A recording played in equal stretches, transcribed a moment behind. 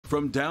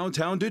From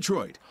downtown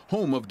Detroit,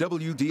 home of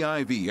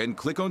WDIV and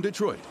Click on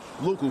Detroit,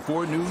 Local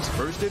 4 News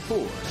First at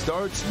 4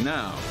 starts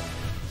now.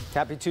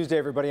 Happy Tuesday,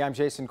 everybody. I'm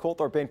Jason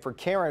Coulthorpe in for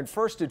Karen.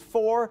 First at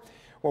 4,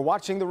 we're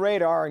watching the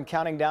radar and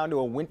counting down to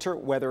a winter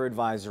weather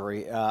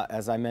advisory,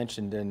 as I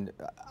mentioned. And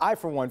I,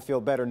 for one,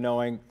 feel better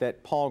knowing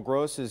that Paul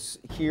Gross is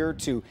here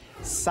to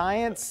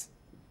science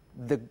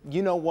the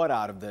you-know-what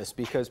out of this.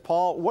 Because,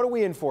 Paul, what are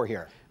we in for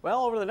here?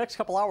 Well, over the next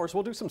couple hours,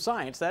 we'll do some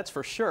science, that's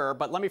for sure.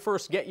 But let me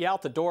first get you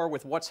out the door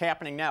with what's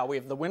happening now. We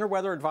have the winter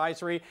weather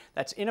advisory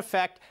that's in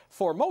effect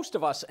for most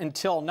of us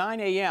until 9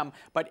 a.m.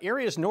 But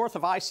areas north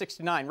of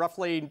I-69,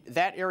 roughly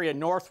that area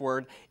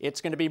northward, it's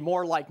going to be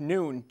more like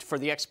noon for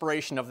the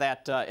expiration of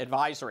that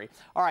advisory.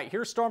 All right,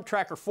 here's Storm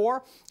Tracker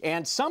 4.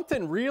 And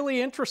something really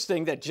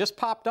interesting that just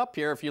popped up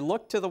here. If you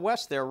look to the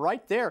west there,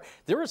 right there,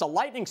 there is a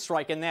lightning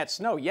strike in that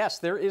snow. Yes,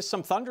 there is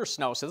some thunder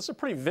snow. So this is a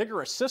pretty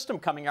vigorous system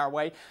coming our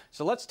way.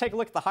 So let's take a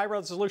look at the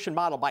high-resolution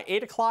model. By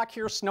 8 o'clock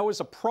here, snow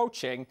is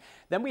approaching.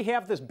 Then we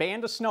have this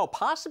band of snow,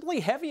 possibly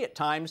heavy at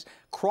times,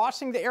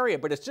 crossing the area,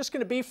 but it's just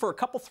going to be for a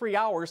couple, 3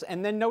 hours,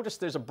 and then notice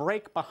there's a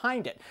break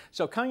behind it.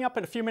 So coming up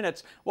in a few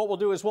minutes, what we'll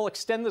do is we'll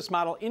extend this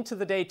model into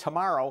the day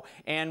tomorrow,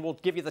 and we'll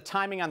give you the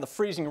timing on the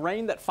freezing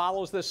rain that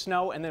follows this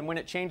snow, and then when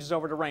it changes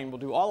over to rain. We'll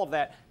do all of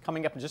that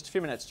coming up in just a few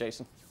minutes,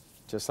 Jason.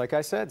 Just like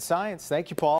I said, science. Thank you, Paul.